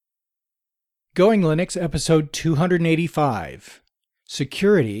Going Linux, episode 285.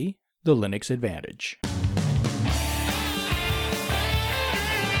 Security, the Linux Advantage.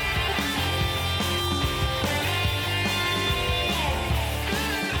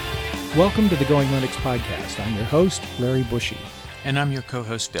 Welcome to the Going Linux podcast. I'm your host, Larry Bushy. And I'm your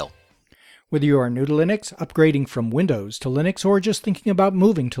co-host, Bill. Whether you are new to Linux, upgrading from Windows to Linux, or just thinking about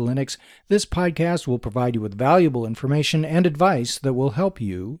moving to Linux, this podcast will provide you with valuable information and advice that will help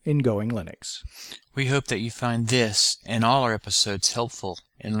you in Going Linux. We hope that you find this and all our episodes helpful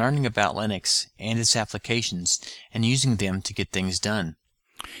in learning about Linux and its applications and using them to get things done.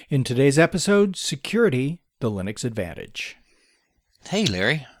 In today's episode, Security, the Linux Advantage. Hey,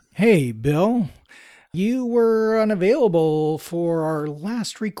 Larry. Hey, Bill. You were unavailable for our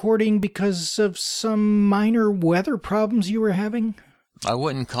last recording because of some minor weather problems you were having? I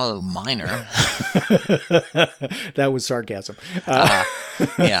wouldn't call it minor. That was sarcasm.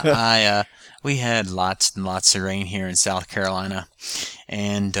 We had lots and lots of rain here in South Carolina,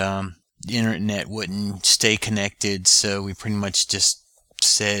 and the internet wouldn't stay connected, so we pretty much just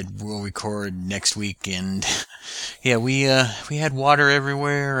said we'll record next week. And yeah, we had water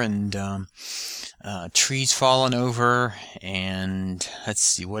everywhere, and trees falling over, and let's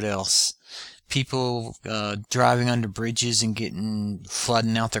see what else. People driving under bridges and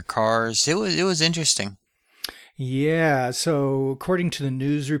flooding out their cars. It was interesting. Yeah, so according to the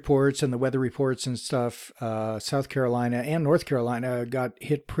news reports and the weather reports and stuff, South Carolina and North Carolina got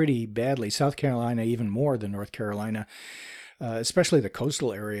hit pretty badly. South Carolina even more than North Carolina. Especially the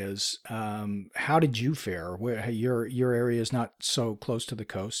coastal areas. How did you fare? Your area is not so close to the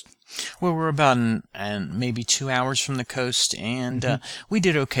coast. Well, we're about maybe 2 hours from the coast, and we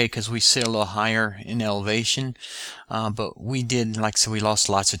did okay because we sit a little higher in elevation. But we did, like I said, we lost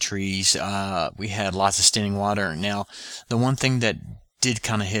lots of trees. We had lots of standing water. Now, the one thing that did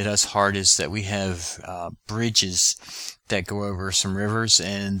kind of hit us hard is that we have bridges that go over some rivers,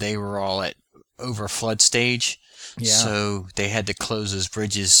 and they were all at over flood stage. Yeah. So they had to close those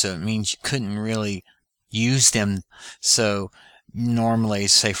bridges, so it means you couldn't really use them. So normally,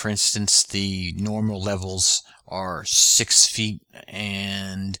 say for instance, the normal levels are 6 feet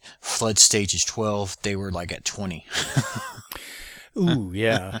and flood stage is 12. They were like at 20. Ooh,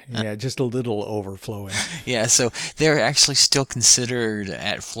 yeah, just a little overflowing. Yeah, so they're actually still considered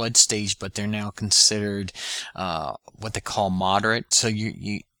at flood stage, but they're now considered what they call moderate. So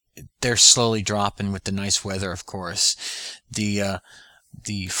they're slowly dropping with the nice weather, of course. The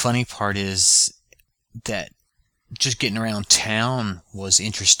funny part is that just getting around town was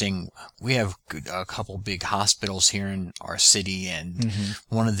interesting. We have a couple big hospitals here in our city, and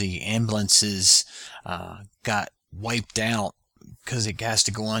one of the ambulances got wiped out because it has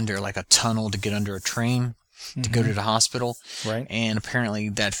to go under like a tunnel to get under a train to go to the hospital. Right. And apparently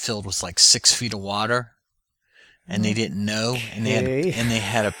that filled with like 6 feet of water. And they didn't know, and they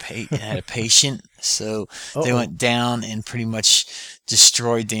had a patient, so they went down and pretty much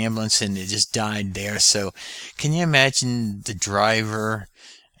destroyed the ambulance, and it just died there. So, can you imagine the driver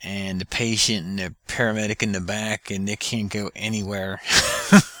and the patient and the paramedic in the back, and they can't go anywhere?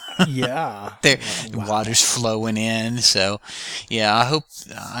 Yeah, The water's flowing in. So, yeah, I hope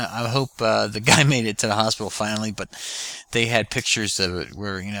the guy made it to the hospital finally, but they had pictures of it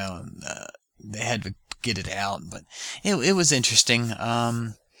where they had to get it out, but it was interesting.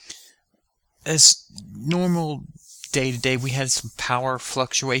 As normal day to day, we had some power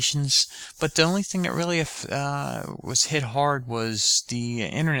fluctuations, but the only thing that really was hit hard was the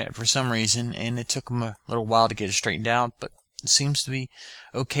internet for some reason, and it took them a little while to get it straightened out, but it seems to be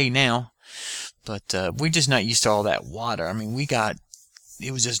okay now. But we're just not used to all that water. I mean,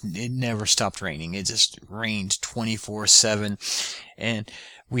 it never stopped raining. It just rained 24/7, and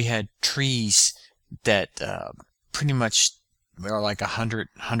we had trees that pretty much are like 100,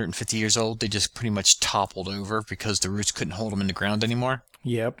 150 years old. They just pretty much toppled over because the roots couldn't hold them in the ground anymore.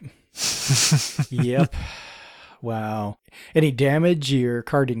 Yep. Yep. Wow. Any damage? Your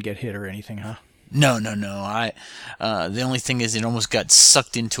car didn't get hit or anything, huh? No. The only thing is it almost got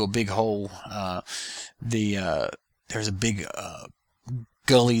sucked into a big hole. There's a big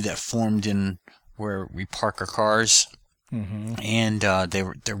gully that formed in where we park our cars. And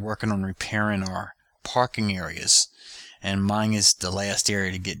they're working on repairing our parking areas, and mine is the last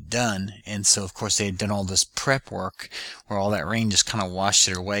area to get done. And so, of course, they had done all this prep work where all that rain just kind of washed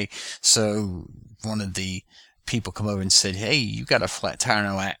it away. So one of the people come over and said, "Hey, you got a flat tire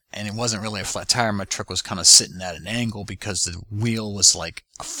now," and it wasn't really a flat tire. My truck was kind of sitting at an angle because the wheel was like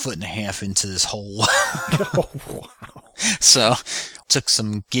a foot and a half into this hole. Oh, wow. So took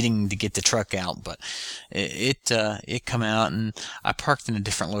some getting to get the truck out, but it come out, and I parked in a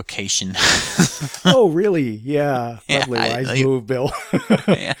different location. Oh, really? Yeah. Yeah, Lovely wise move, Bill.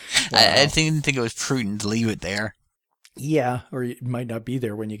 Yeah. Wow. I didn't think it was prudent to leave it there. Yeah, or it might not be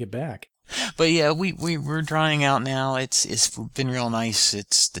there when you get back. But yeah, we're drying out now. It's been real nice.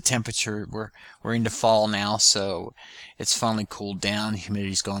 It's the temperature. We're into fall now, so it's finally cooled down.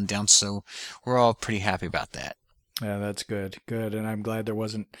 Humidity's gone down, so we're all pretty happy about that. Yeah, that's good. Good. And I'm glad there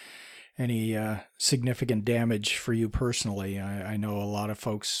wasn't any significant damage for you personally. I know a lot of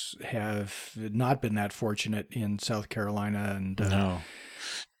folks have not been that fortunate in South Carolina, and No.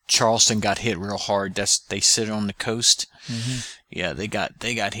 Charleston got hit real hard. They sit on the coast. Mhm. Yeah, they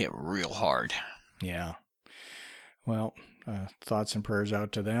got hit real hard. Yeah. Well, thoughts and prayers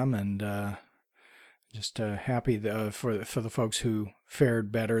out to them, and just happy for the folks who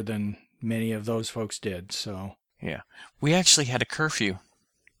fared better than many of those folks did. So. Yeah, we actually had a curfew.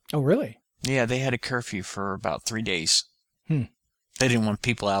 Oh, really? Yeah, they had a curfew for about 3 days. Hmm. They didn't want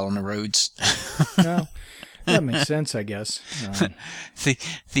people out on the roads. No, that makes sense, I guess.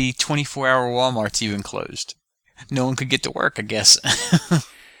 The 24-hour Walmart's even closed. No one could get to work, I guess.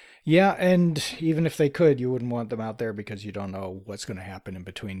 Yeah, and even if they could, you wouldn't want them out there because you don't know what's going to happen in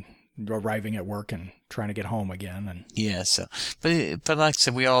between arriving at work and trying to get home again. And Yeah, so but like I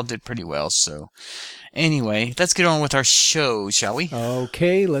said, we all did pretty well. So anyway, let's get on with our show, shall we?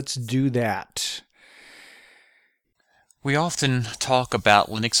 okay, let's do that. We often talk about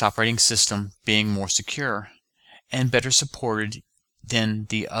Linux operating system being more secure and better supported than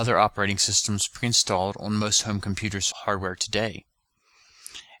the other operating systems pre-installed on most home computers' hardware today.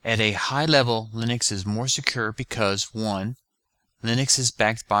 At a high level, Linux is more secure because 1. Linux is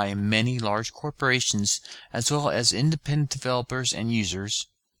backed by many large corporations as well as independent developers and users,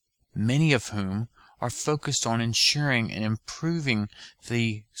 many of whom are focused on ensuring and improving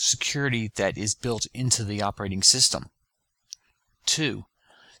the security that is built into the operating system. 2.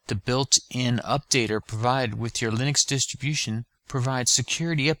 The built-in updater provided with your Linux distribution provides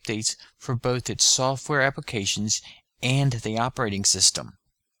security updates for both its software applications and the operating system.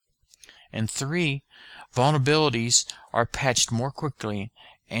 And 3. Vulnerabilities are patched more quickly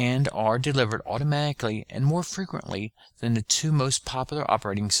and are delivered automatically and more frequently than the two most popular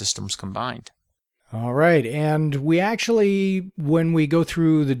operating systems combined. All right, and we actually, when we go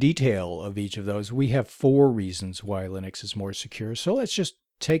through the detail of each of those, we have 4 reasons why Linux is more secure. So let's just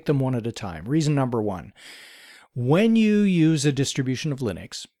take them one at a time. Reason number 1. When you use a distribution of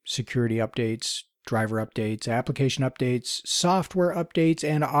Linux, security updates, driver updates, application updates, software updates,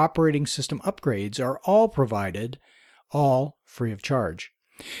 and operating system upgrades are all provided, all free of charge.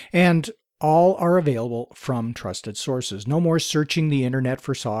 And all are available from trusted sources. No more searching the internet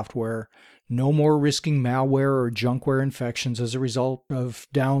for software. No more risking malware or junkware infections as a result of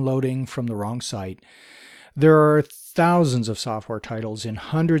downloading from the wrong site. There are thousands of software titles in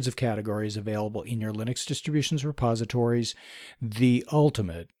hundreds of categories available in your Linux distributions repositories, the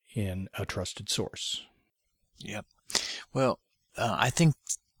ultimate in a trusted source. Yep. Well, I think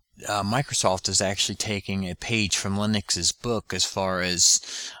Microsoft is actually taking a page from Linux's book as far as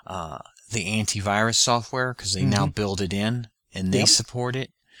the antivirus software, because they now build it in and they support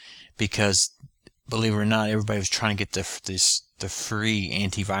it. Because, believe it or not, everybody was trying to get the free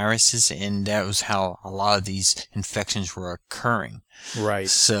antiviruses, and that was how a lot of these infections were occurring. Right.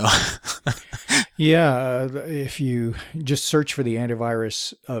 So, yeah, if you just search for the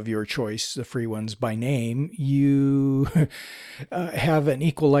antivirus of your choice, the free ones by name, you have an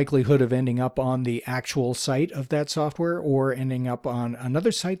equal likelihood of ending up on the actual site of that software or ending up on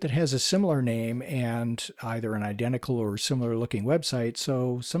another site that has a similar name and either an identical or similar looking website.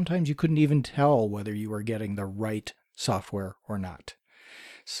 So sometimes you couldn't even tell whether you were getting the right software or not.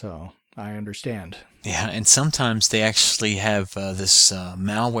 So I understand. Yeah, and sometimes they actually have this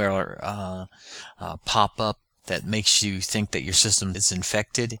malware pop up that makes you think that your system is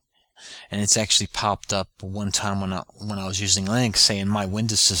infected. And it's actually popped up one time when I was using Linux, saying my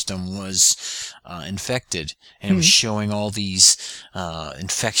Windows system was infected, and it was showing all these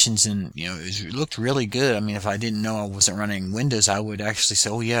infections, and it looked really good. I mean, if I didn't know I wasn't running Windows, I would actually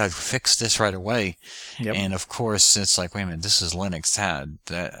say, "Oh yeah, fix this right away." Yep. And of course, it's like, wait a minute, this is Linux. I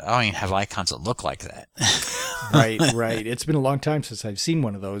don't even have icons that look like that. Right. It's been a long time since I've seen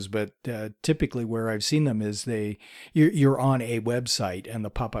one of those, but typically where I've seen them is you're on a website and the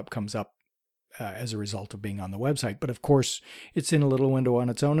pop-up comes up as a result of being on the website. But of course, it's in a little window on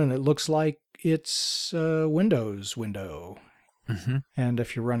its own, and it looks like it's a Windows window. Mm-hmm. And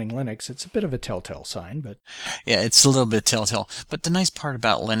if you're running Linux, it's a bit of a telltale sign, but Yeah, it's a little bit telltale. But the nice part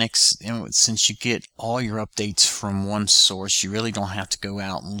about Linux, since you get all your updates from one source, you really don't have to go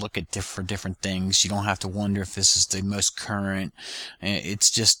out and look at for different things. You don't have to wonder if this is the most current.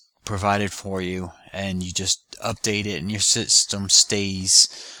 It's just provided for you, and you just update it, and your system stays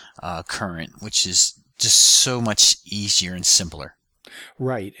current, which is just so much easier and simpler.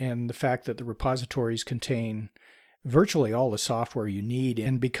 right. And the fact that the repositories contain virtually all the software you need.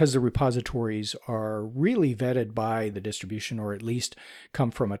 And because the repositories are really vetted by the distribution, or at least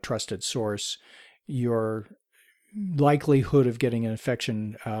come from a trusted source, your likelihood of getting an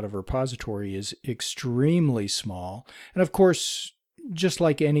infection out of a repository is extremely small. And of course, just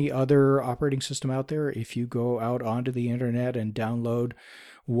like any other operating system out there, if you go out onto the internet and download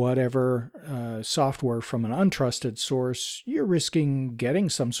whatever software from an untrusted source, you're risking getting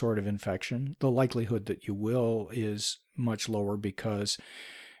some sort of infection. The likelihood that you will is much lower because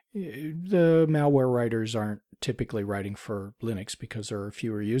the malware writers aren't typically writing for Linux because there are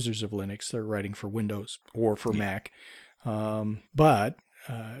fewer users of Linux. They're writing for Windows or for Mac. But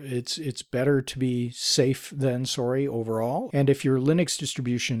it's better to be safe than sorry overall. And if your Linux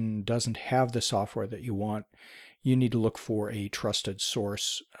distribution doesn't have the software that you want, you need to look for a trusted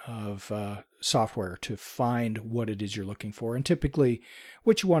source of software to find what it is you're looking for. And typically,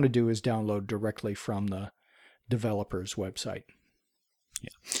 what you want to do is download directly from the developer's website.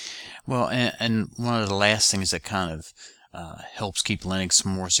 Yeah. Well, and one of the last things that kind of helps keep Linux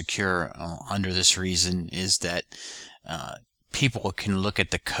more secure under this reason is that people can look at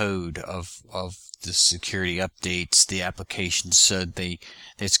the code of the security updates, the applications, so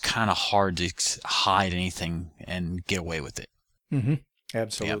it's kind of hard to hide anything and get away with it. Mm-hmm.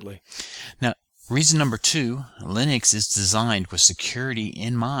 Absolutely. Yep. Now, reason number 2, Linux is designed with security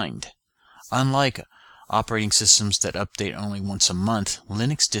in mind. Unlike operating systems that update only once a month,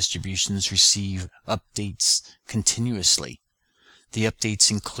 Linux distributions receive updates continuously. The updates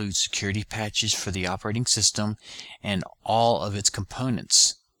include security patches for the operating system and all of its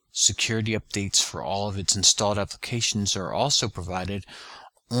components. Security updates for all of its installed applications are also provided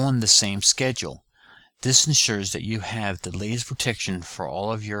on the same schedule. This ensures that you have the latest protection for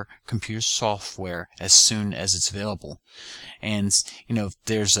all of your computer software as soon as it's available. And, if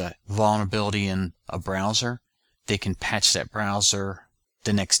there's a vulnerability in a browser, they can patch that browser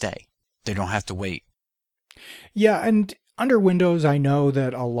the next day. They don't have to wait. Yeah, and under Windows, I know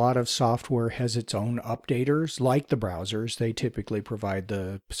that a lot of software has its own updaters, like the browsers. They typically provide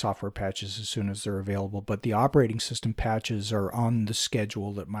the software patches as soon as they're available, but the operating system patches are on the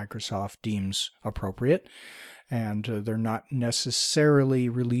schedule that Microsoft deems appropriate, and they're not necessarily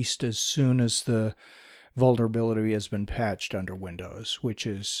released as soon as the vulnerability has been patched under Windows, which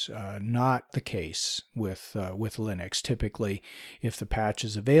is not the case with Linux. Typically, if the patch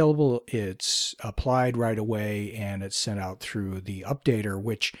is available, it's applied right away and it's sent out through the updater,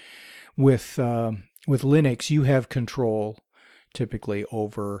 which with Linux, you have control typically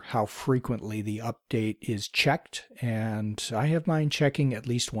over how frequently the update is checked, and I have mine checking at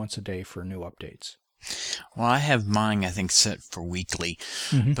least once a day for new updates. Well, I have mine, I think, set for weekly,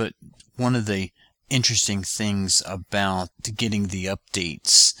 but one of the interesting things about getting the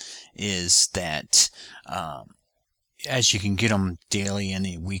updates is that as you can get them daily and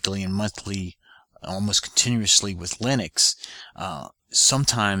weekly and monthly almost continuously with Linux,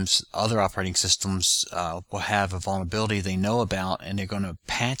 sometimes other operating systems will have a vulnerability they know about and they're going to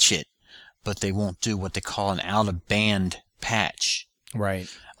patch it, but they won't do what they call an out-of-band patch.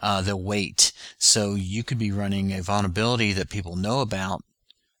 Right. They'll wait. So you could be running a vulnerability that people know about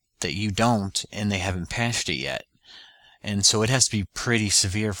that you don't, and they haven't patched it yet. And so it has to be pretty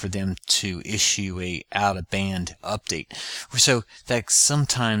severe for them to issue a out-of-band update. So that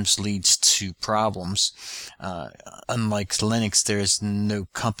sometimes leads to problems. Unlike Linux, there's no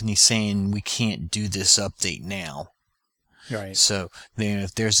company saying we can't do this update now. Right. So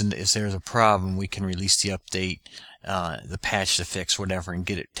if there's a problem, we can release the update, the patch, the fix, whatever, and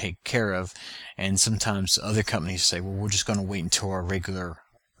get it taken care of. And sometimes other companies say, well, we're just going to wait until our regular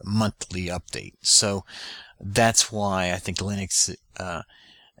monthly update. So that's why I think Linux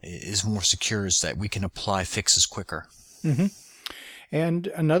is more secure, is that we can apply fixes quicker. Mm-hmm. And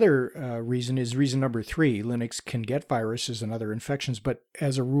another reason is reason number 3. Linux can get viruses and other infections, but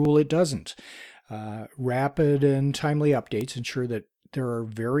as a rule, it doesn't. Rapid and timely updates ensure that there are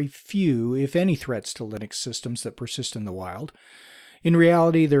very few, if any, threats to Linux systems that persist in the wild. In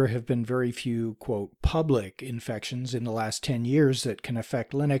reality, there have been very few, quote, public infections in the last 10 years that can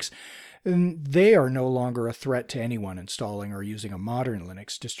affect Linux, and they are no longer a threat to anyone installing or using a modern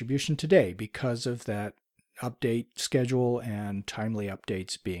Linux distribution today because of that update schedule and timely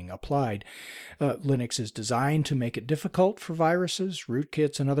updates being applied. Linux is designed to make it difficult for viruses,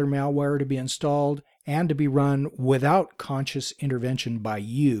 rootkits, and other malware to be installed and to be run without conscious intervention by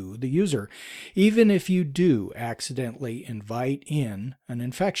you, the user. Even if you do accidentally invite in an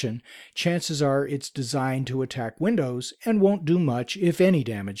infection, chances are it's designed to attack Windows and won't do much, if any,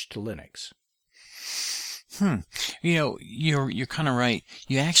 damage to Linux. You're kind of right.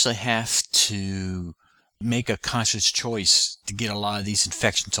 You actually have to make a conscious choice to get a lot of these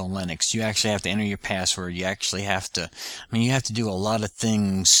infections on Linux. You actually have to enter your password. You actually have to, you have to do a lot of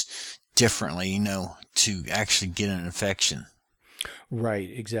things differently, to actually get an infection. Right,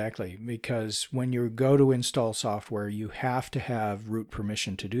 exactly. Because when you go to install software, you have to have root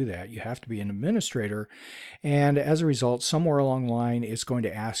permission to do that. You have to be an administrator. And as a result, somewhere along the line, it's going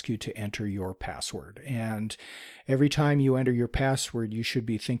to ask you to enter your password. And every time you enter your password, you should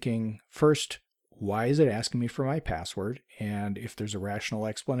be thinking first, why is it asking me for my password? And if there's a rational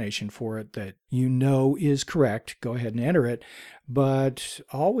explanation for it that is correct, go ahead and enter it. But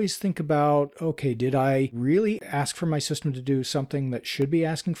always think about, okay, did I really ask for my system to do something that should be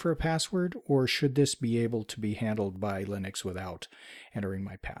asking for a password? Or should this be able to be handled by Linux without entering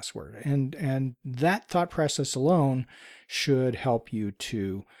my password? And that thought process alone should help you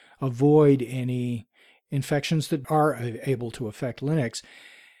to avoid any infections that are able to affect Linux.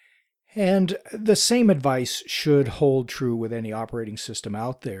 And the same advice should hold true with any operating system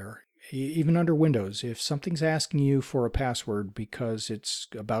out there, even under Windows. If something's asking you for a password because it's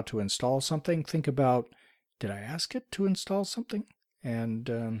about to install something, think about, did I ask it to install something?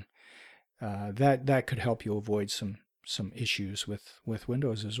 And that could help you avoid some issues with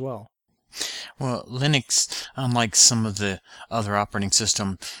Windows as well. Well, Linux, unlike some of the other operating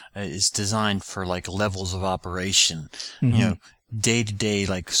system, is designed for like levels of operation. Mm-hmm. Day to day,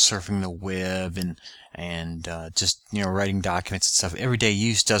 like surfing the web and just writing documents and stuff. Everyday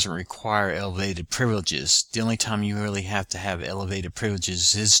use doesn't require elevated privileges. The only time you really have to have elevated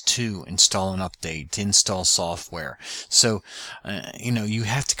privileges is to install an update, to install software. So, you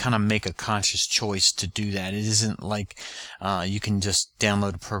have to kind of make a conscious choice to do that. It isn't like you can just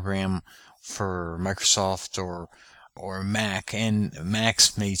download a program for Microsoft or Mac, and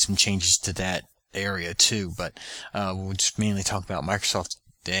Mac's made some changes to that area too, but we'll just mainly talk about Microsoft,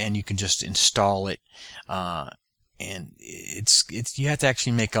 and you can just install it, and it's you have to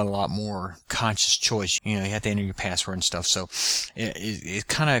actually make a lot more conscious choice. You have to enter your password and stuff, so it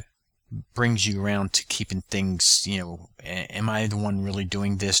kind of brings you around to keeping things, am I the one really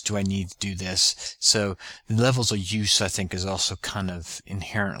doing this? Do I need to do this? So the levels of use, I think, is also kind of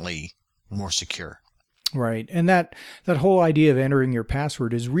inherently more secure. Right. And that whole idea of entering your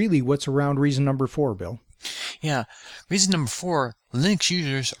password is really what's around reason number 4, Bill. Yeah. Reason number 4, Linux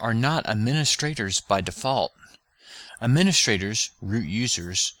users are not administrators by default. Administrators, root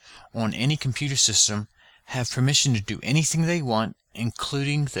users, on any computer system have permission to do anything they want,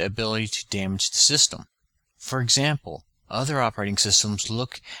 including the ability to damage the system. For example, other operating systems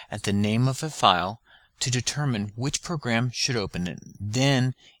look at the name of a file to determine which program should open it,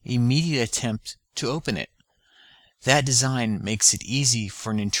 then immediately attempt to open it. That design makes it easy for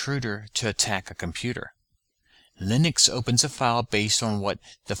an intruder to attack a computer. Linux opens a file based on what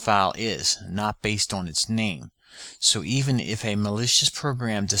the file is, not based on its name. So even if a malicious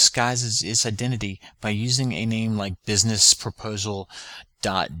program disguises its identity by using a name like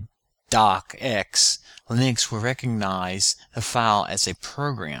businessproposal.docx, Linux will recognize the file as a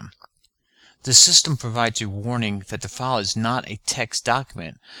program. The system provides a warning that the file is not a text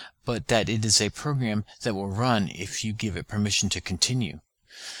document, but that it is a program that will run if you give it permission to continue.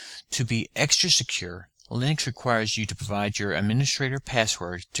 To be extra secure, Linux requires you to provide your administrator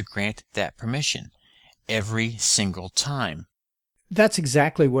password to grant that permission every single time. That's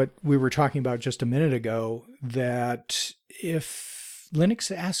exactly what we were talking about just a minute ago, that if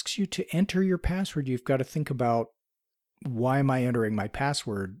Linux asks you to enter your password, you've got to think about, why am I entering my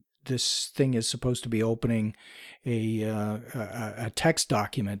password? This thing is supposed to be opening a text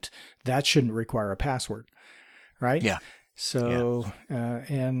document. That shouldn't require a password, right? Yeah. So,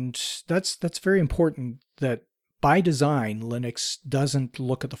 and that's very important, that by design, Linux doesn't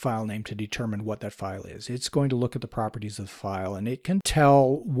look at the file name to determine what that file is. It's going to look at the properties of the file, and it can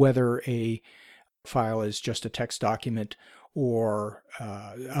tell whether a file is just a text document or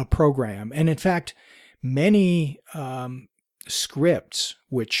a program. And in fact, many scripts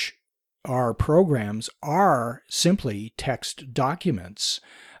which our programs are simply text documents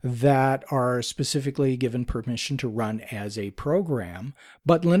that are specifically given permission to run as a program,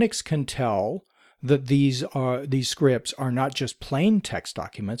 but Linux can tell that these scripts are not just plain text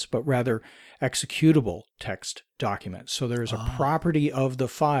documents, but rather executable text documents. So there's a property of the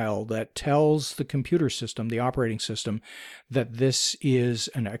file that tells the computer system, the operating system, that this is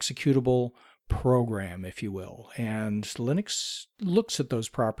an executable program, if you will. And Linux looks at those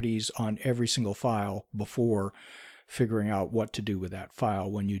properties on every single file before figuring out what to do with that file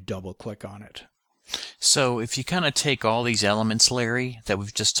when you double click on it. So if you kind of take all these elements, Larry, that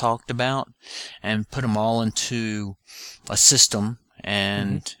we've just talked about and put them all into a system,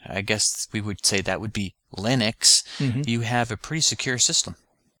 and I guess we would say that would be Linux, you have a pretty secure system.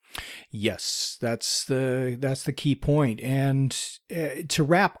 Yes, that's the key point. And to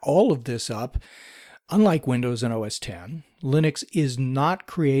wrap all of this up, unlike Windows and OS X, Linux is not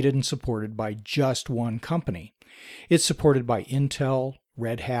created and supported by just one company. It's supported by Intel,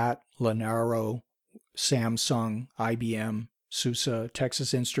 Red Hat, Lenovo, Samsung, IBM, SUSE,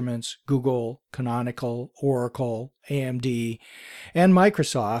 Texas Instruments, Google, Canonical, Oracle, AMD, and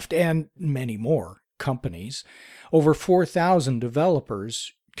Microsoft, and many more companies. Over 4,000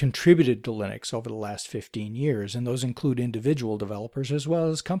 developers contributed to Linux over the last 15 years, and those include individual developers as well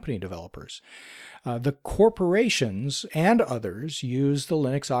as company developers. The corporations and others use the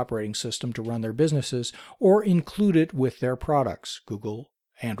Linux operating system to run their businesses or include it with their products. Google,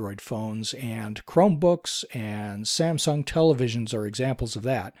 Android phones, and Chromebooks and Samsung televisions are examples of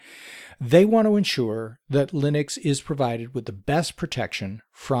that. They want to ensure that Linux is provided with the best protection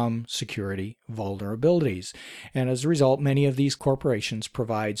from security vulnerabilities. And as a result, many of these corporations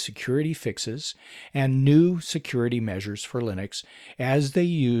provide security fixes and new security measures for Linux as they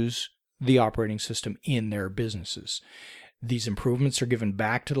use the operating system in their businesses. These improvements are given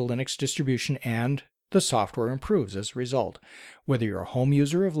back to the Linux distribution, and the software improves as a result. Whether you're a home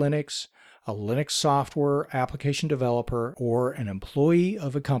user of Linux, a Linux software application developer, or an employee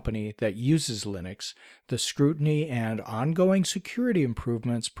of a company that uses Linux, the scrutiny and ongoing security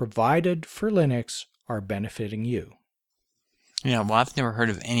improvements provided for Linux are benefiting you. Yeah, well, I've never heard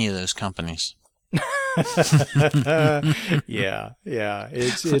of any of those companies. Yeah.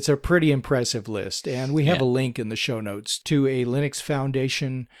 It's a pretty impressive list. And we have a link in the show notes to a Linux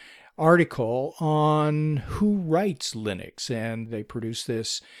Foundation article on who writes Linux. And they produce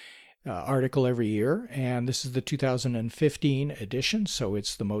this article every year. And this is the 2015 edition, so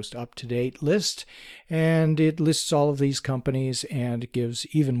it's the most up-to-date list. And it lists all of these companies and gives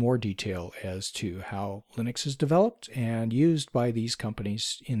even more detail as to how Linux is developed and used by these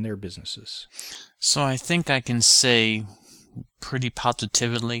companies in their businesses. So I think I can say pretty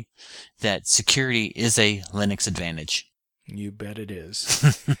positively that security is a Linux advantage. You bet it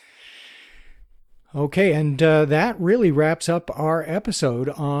is. Okay, and that really wraps up our episode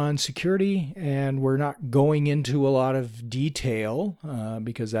on security, and we're not going into a lot of detail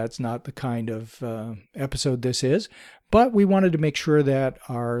because that's not the kind of episode this is, but we wanted to make sure that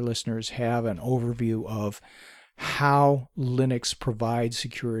our listeners have an overview of how Linux provides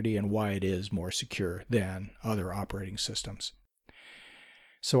security and why it is more secure than other operating systems.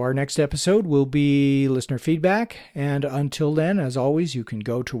 So our next episode will be listener feedback, and until then, as always, you can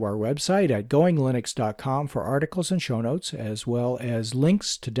go to our website at goinglinux.com for articles and show notes, as well as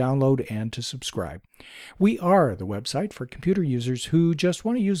links to download and to subscribe. We are the website for computer users who just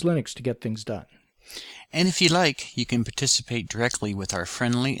want to use Linux to get things done. And if you like, you can participate directly with our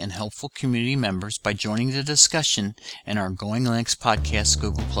friendly and helpful community members by joining the discussion in our Going Linux Podcast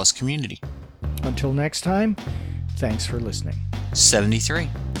Google Plus community. Until next time, thanks for listening. 73.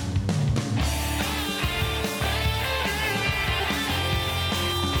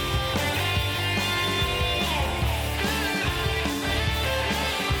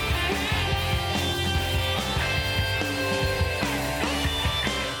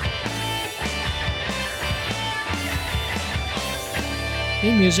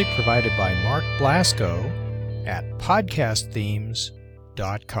 Theme music provided by Mark Blasco at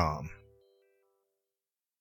podcastthemes.com.